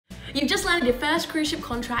You've just landed your first cruise ship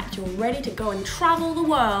contract, you're ready to go and travel the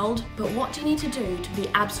world, but what do you need to do to be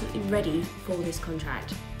absolutely ready for this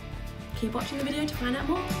contract? Keep watching the video to find out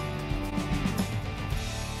more.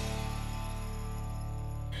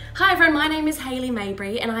 Hi everyone, my name is Hayley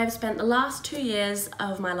Mabry and I have spent the last 2 years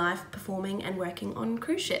of my life performing and working on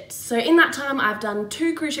cruise ships. So in that time I've done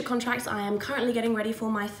 2 cruise ship contracts. I am currently getting ready for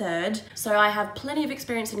my 3rd. So I have plenty of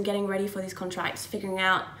experience in getting ready for these contracts, figuring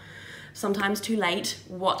out, sometimes too late,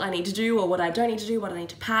 what I need to do or what I don't need to do, what I need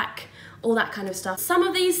to pack, all that kind of stuff. Some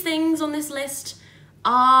of these things on this list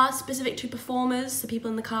are specific to performers, so people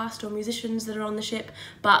in the cast or musicians that are on the ship,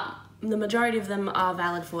 but the majority of them are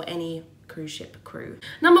valid for any cruise ship crew.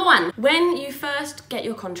 Number 1, when you first get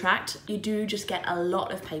your contract, you do just get a lot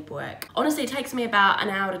of paperwork. Honestly, it takes me about an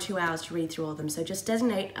hour to 2 hours to read through all of them, so just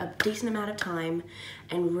designate a decent amount of time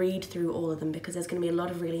and read through all of them because there's going to be a lot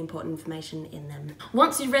of really important information in them.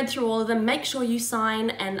 Once you've read through all of them, make sure you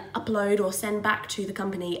sign and upload or send back to the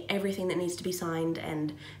company everything that needs to be signed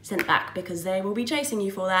and sent back because they will be chasing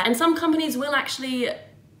you for that. And some companies will actually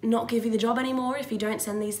not give you the job anymore if you don't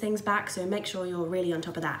send these things back, so make sure you're really on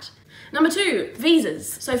top of that. Number 2,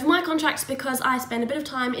 visas. So for my contracts, because I spend a bit of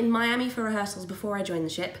time in Miami for rehearsals before I join the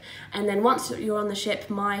ship, and then once you're on the ship,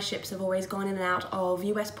 my ships have always gone in and out of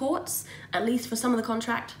US ports, at least for some of the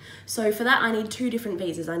contract. So for that I need 2 different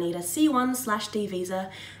visas. I need a C1/D visa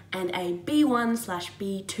and a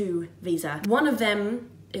B1/B2 visa. One of them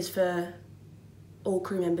is for all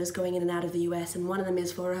crew members going in and out of the US, and one of them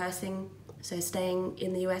is for rehearsing, so staying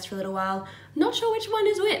in the US for a little while. Not sure which one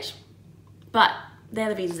is which, but they're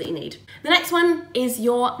the visas that you need. The next one is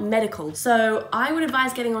your medical. So I would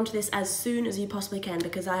advise getting onto this as soon as you possibly can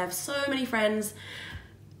because I have so many friends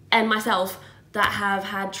and myself that have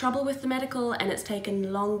had trouble with the medical and it's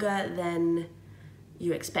taken longer than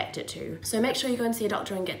you expect it to. So make sure you go and see a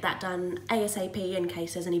doctor and get that done ASAP in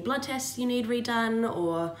case there's any blood tests you need redone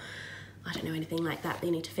or I don't know, anything like that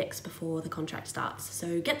you need to fix before the contract starts.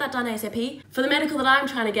 So get that done ASAP. For the medical that I'm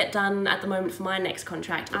trying to get done at the moment for my next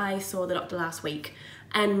contract, I saw the doctor last week.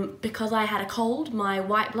 And because I had a cold, my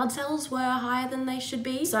white blood cells were higher than they should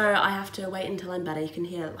be. So I have to wait until I'm better. You can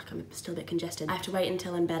hear like I'm still a bit congested. I have to wait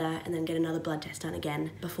until I'm better and then get another blood test done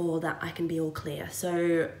again before that I can be all clear.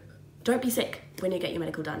 So don't be sick when you get your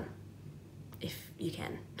medical done, if you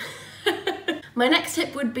can. My next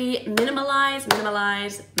tip would be minimalize,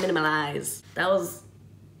 minimalize, minimalize. That was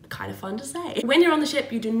kind of fun to say. When you're on the ship,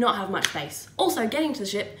 you do not have much space. Also, getting to the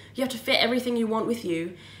ship, you have to fit everything you want with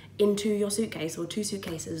you into your suitcase or 2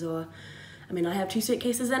 suitcases or, I mean, I have 2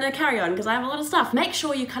 suitcases and a carry-on because I have a lot of stuff. Make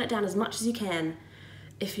sure you cut it down as much as you can.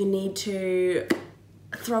 If you need to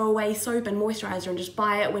throw away soap and moisturizer and just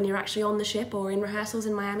buy it when you're actually on the ship or in rehearsals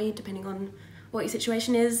in Miami, depending on what your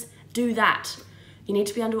situation is, do that. You need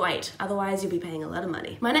to be underweight, otherwise you'll be paying a lot of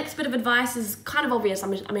money. My next bit of advice is kind of obvious. I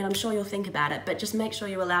mean, I'm sure you'll think about it, but just make sure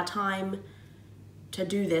you allow time to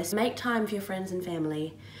do this. Make time for your friends and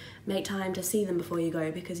family. Make time to see them before you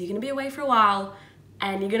go because you're gonna be away for a while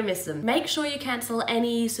and you're gonna miss them. Make sure you cancel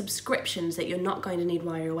any subscriptions that you're not going to need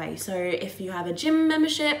while you're away. So if you have a gym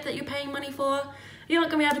membership that you're paying money for, you're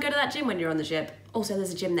not gonna be able to go to that gym when you're on the ship. Also,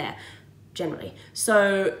 there's a gym there, generally.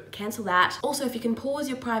 So cancel that. Also, if you can pause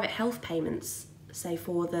your private health payments, say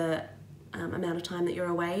for the amount of time that you're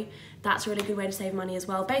away, that's a really good way to save money as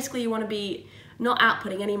well. Basically, you want to be not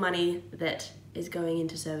outputting any money that is going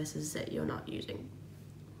into services that you're not using.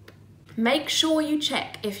 Make sure you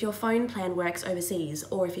check if your phone plan works overseas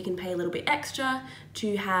or if you can pay a little bit extra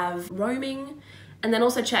to have roaming. And then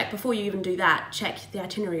also check, before you even do that, check the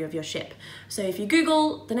itinerary of your ship. So if you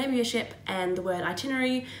Google the name of your ship and the word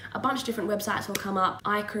itinerary, a bunch of different websites will come up.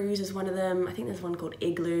 iCruise is one of them. I think there's one called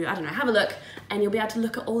Igloo. I don't know, have a look and you'll be able to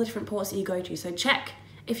look at all the different ports that you go to. So check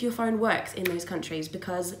if your phone works in those countries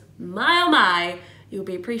because my oh my, you'll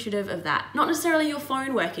be appreciative of that. Not necessarily your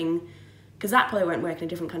phone working, because that probably won't work in a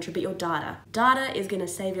different country, but your data. Data is gonna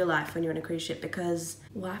save your life when you're on a cruise ship because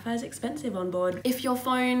Wi-Fi is expensive on board. If your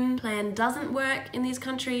phone plan doesn't work in these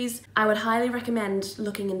countries, I would highly recommend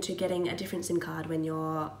looking into getting a different SIM card when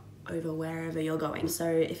you're over wherever you're going. So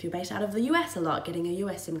if you're based out of the US a lot, getting a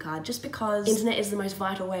US SIM card, just because internet is the most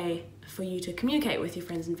vital way for you to communicate with your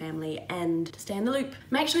friends and family and to stay in the loop.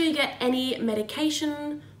 Make sure you get any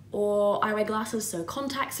medication or eyewear glasses, so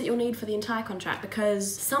contacts that you'll need for the entire contract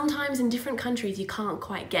because sometimes in different countries you can't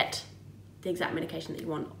quite get the exact medication that you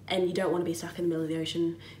want and you don't want to be stuck in the middle of the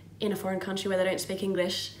ocean in a foreign country where they don't speak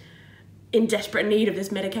English in desperate need of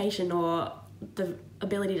this medication or the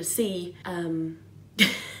ability to see.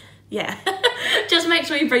 Yeah, just make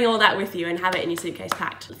sure you bring all that with you and have it in your suitcase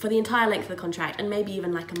packed for the entire length of the contract and maybe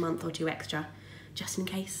even like a month or 2 extra, just in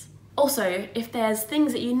case. Also, if there's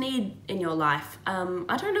things that you need in your life,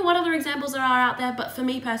 I don't know what other examples there are out there, but for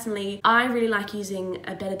me personally, I really like using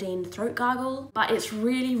a betadine throat gargle, but it's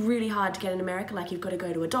really, really hard to get in America. Like, you've got to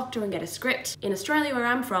go to a doctor and get a script. In Australia, where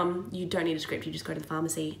I'm from, you don't need a script, you just go to the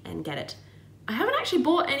pharmacy and get it. I haven't actually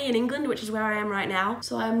bought any in England, which is where I am right now,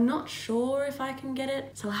 so I'm not sure if I can get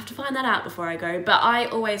it. So I'll have to find that out before I go, but I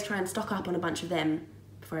always try and stock up on a bunch of them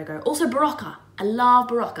before I go. Also Berocca. I love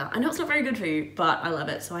Berocca. I know it's not very good for you, but I love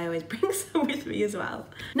it, so I always bring some with me as well.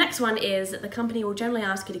 Next one is that the company will generally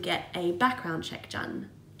ask you to get a background check done.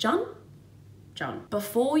 John?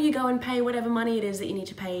 Before you go and pay whatever money it is that you need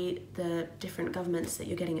to pay the different governments that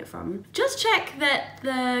you're getting it from, just check that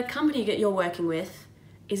the company that you're working with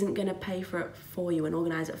isn't gonna pay for it for you and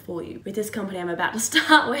organise it for you. With this company I'm about to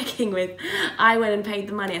start working with, I went and paid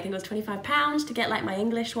the money. I think it was £25 to get like my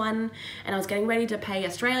English one, and I was getting ready to pay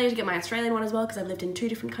Australia to get my Australian one as well, because I've lived in 2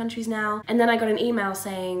 different countries now. And then I got an email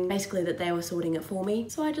saying basically that they were sorting it for me,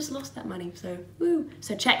 so I just lost that money, so woo.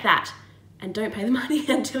 So check that. And don't pay the money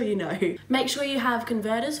until you know. Make sure you have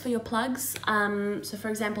converters for your plugs. So for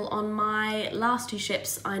example, on my last 2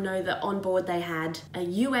 ships, I know that on board they had a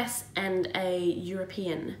US and a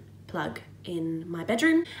European plug in my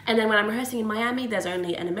bedroom. And then when I'm rehearsing in Miami, there's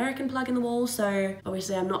only an American plug in the wall. So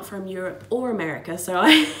obviously I'm not from Europe or America, so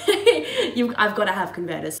I've got to have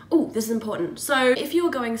converters. Oh, this is important. So if you're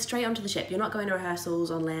going straight onto the ship, you're not going to rehearsals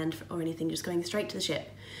on land or anything, just going straight to the ship,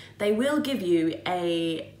 they will give you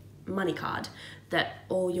a money card that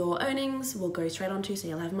all your earnings will go straight onto, so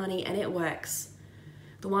you'll have money, and it works.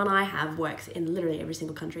 The one I have works in literally every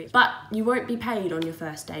single country, but you won't be paid on your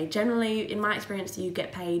first day. Generally, in my experience, you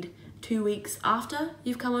get paid 2 weeks after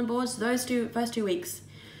you've come on board, so those first 2 weeks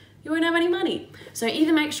you won't have any money. So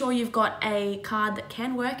either make sure you've got a card that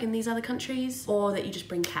can work in these other countries, or that you just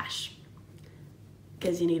bring cash,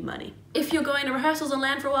 because you need money. If you're going to rehearsals on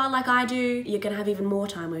land for a while like I do, you're gonna have even more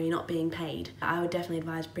time where you're not being paid. I would definitely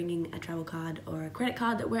advise bringing a travel card or a credit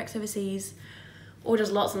card that works overseas, or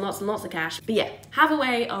just lots and lots and lots of cash. But yeah, have a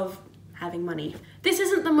way of having money. This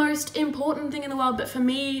isn't the most important thing in the world, but for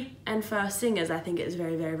me and for singers, I think it is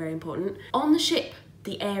very, very, very important. On the ship,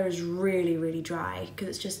 the air is really, really dry because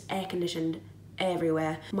it's just air conditioned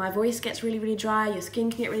everywhere. My voice gets really, really dry, your skin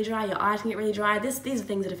can get really dry, your eyes can get really dry. These are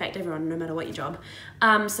things that affect everyone no matter what your job.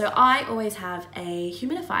 So I always have a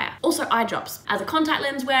humidifier. Also eye drops. As a contact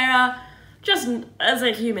lens wearer, just as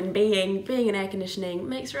a human being in air conditioning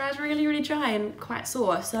makes your eyes really, really dry and quite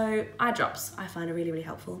sore. So eye drops I find are really, really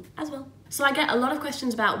helpful as well. So I get a lot of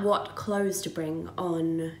questions about what clothes to bring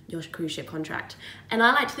on your cruise ship contract. And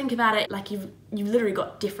I like to think about it like you've literally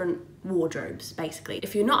got different wardrobes, basically.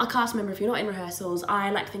 If you're not a cast member, if you're not in rehearsals, I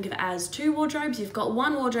like to think of it as 2 wardrobes. You've got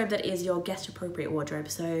one wardrobe that is your guest appropriate wardrobe.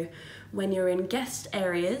 So when you're in guest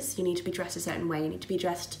areas, you need to be dressed a certain way. You need to be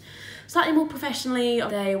dressed slightly more professionally.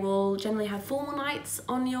 They will generally have formal nights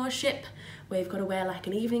on your ship where you've got to wear like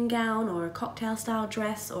an evening gown or a cocktail style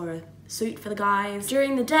dress or a suit for the guys.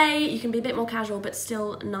 During the day, you can be a bit more casual but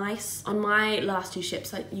still nice. On my last 2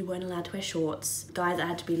 ships, like, you weren't allowed to wear shorts. Guys, it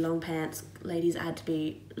had to be long pants. Ladies, it had to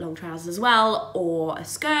be long trousers as well, or a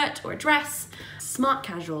skirt or a dress. Smart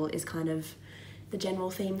casual is kind of the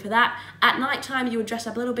general theme for that. At night time, you would dress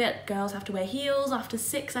up a little bit. Girls have to wear heels after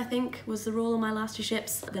 6, I think, was the rule on my last 2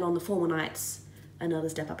 ships. Then on the formal nights, another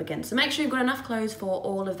step up again. So make sure you've got enough clothes for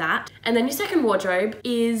all of that. And then your second wardrobe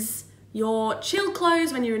is your chill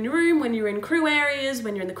clothes when you're in your room, when you're in crew areas,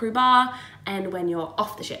 when you're in the crew bar, and when you're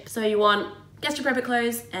off the ship. So you want guest appropriate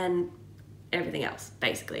clothes and everything else,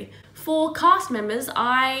 basically. For cast members,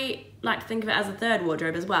 I like to think of it as a third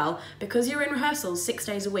wardrobe as well, because you're in rehearsals 6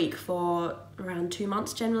 days a week for around 2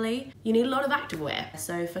 months generally. You need a lot of active wear.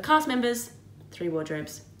 So for cast members, 3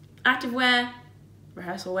 wardrobes. Active wear,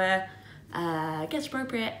 rehearsal wear, guest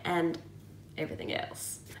appropriate, and everything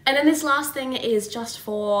else. And then this last thing is just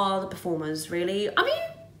for the performers, really. I mean,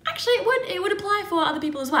 actually it would apply for other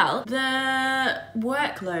people as well. The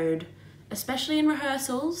workload, especially in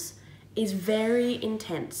rehearsals, is very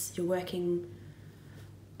intense. You're working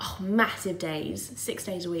massive days, 6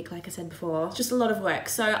 days a week, like I said before. It's just a lot of work.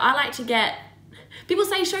 So I like to get, people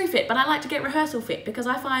say show fit, but I like to get rehearsal fit because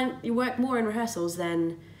I find you work more in rehearsals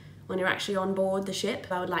than when you're actually on board the ship.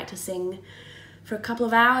 I would like to sing for a couple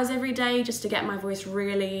of hours every day just to get my voice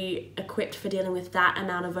really equipped for dealing with that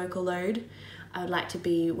amount of vocal load. I would like to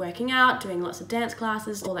be working out, doing lots of dance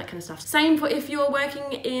classes, all that kind of stuff. Same for if you're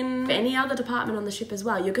working in any other department on the ship as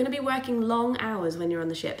well. You're going to be working long hours when you're on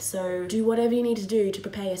the ship, so do whatever you need to do to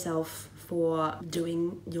prepare yourself for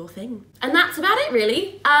doing your thing. And that's about it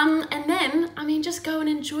really. And then, I mean, just go and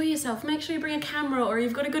enjoy yourself. Make sure you bring a camera, or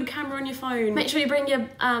you've got a good camera on your phone. Make sure you bring your,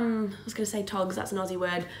 I was gonna say togs, that's an Aussie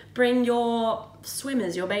word. Bring your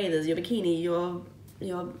swimmers, your bathers, your bikini, your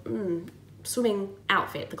swimming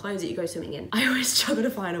outfit, the clothes that you go swimming in. I always struggle to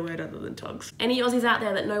find a word other than togs. Any Aussies out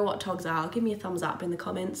there that know what togs are, give me a thumbs up in the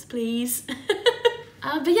comments, please.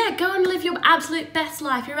 But yeah, go and live your absolute best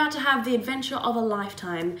life. You're about to have the adventure of a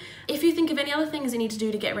lifetime. If you think of any other things you need to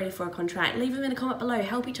do to get ready for a contract, leave them in a comment below.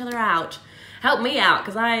 Help each other out. Help me out,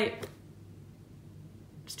 because I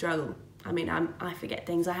struggle. I mean, I forget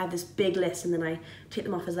things. I have this big list and then I tick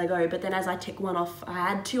them off as I go. But then as I tick one off, I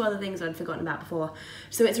had 2 other things I'd forgotten about before.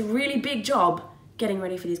 So it's a really big job getting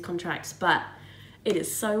ready for these contracts, but it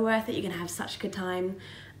is so worth it. You're gonna have such a good time.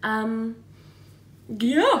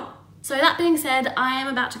 Yeah. So that being said, I am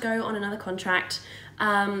about to go on another contract.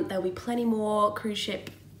 There'll be plenty more cruise ship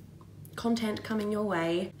content coming your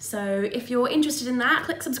way. So if you're interested in that,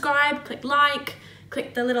 click subscribe, click like,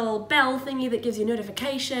 click the little bell thingy that gives you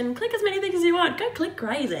notification, click as many things as you want, go click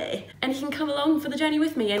crazy. And you can come along for the journey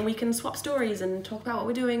with me and we can swap stories and talk about what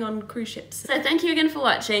we're doing on cruise ships. So thank you again for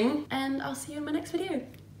watching and I'll see you in my next video.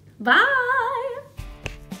 Bye!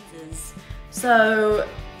 So,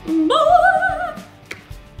 bye!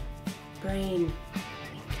 Brain.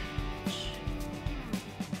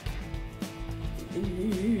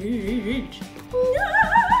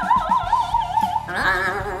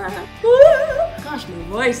 Gosh, my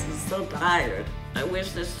voice is so tired. I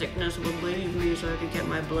wish this sickness would leave me so I could get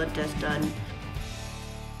my blood test done.